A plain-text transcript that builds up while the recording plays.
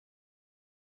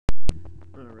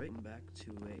Alright, back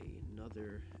to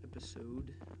another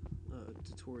episode,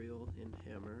 tutorial in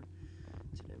Hammer.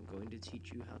 Today I'm going to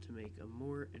teach you how to make a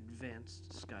more advanced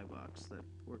skybox that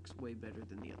works way better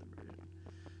than the other version.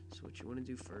 So what you want to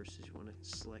do first is you want to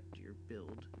select your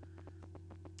build,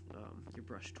 your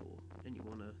brush tool, and you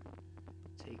want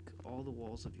to take all the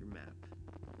walls of your map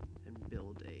and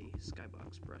build a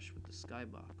skybox brush with the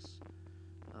skybox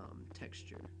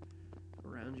texture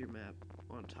around your map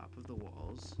on top of the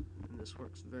walls, and this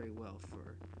works very well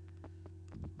for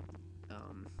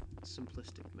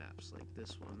simplistic maps like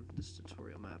this one, this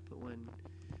tutorial map, but when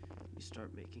you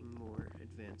start making more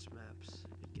advanced maps,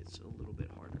 it gets a little bit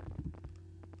harder.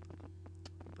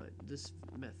 But this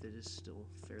method is still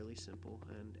fairly simple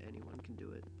and anyone can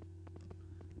do it.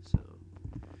 So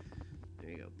there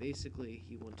you go. Basically,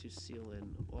 you want to seal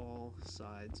in all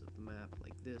sides of the map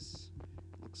like this.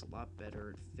 It looks a lot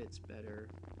better, it fits better,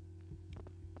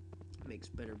 makes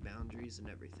better boundaries and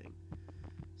everything.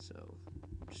 So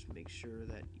just make sure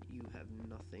that you have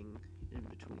nothing in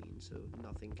between, so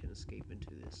nothing can escape into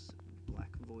this black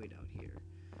void out here.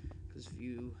 Because if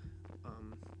you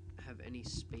have any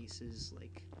spaces,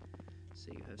 like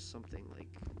say you have something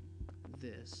like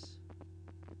this,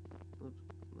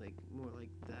 like more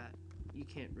like that, you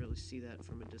can't really see that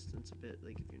from a distance a bit,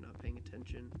 like if you're not paying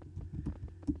attention.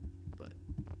 But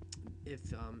if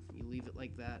you leave it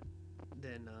like that,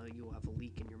 then you'll have a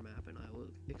leak in your map, and I will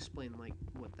explain like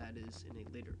what that is in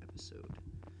a later episode.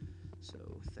 So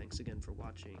thanks again for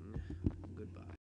watching. Goodbye.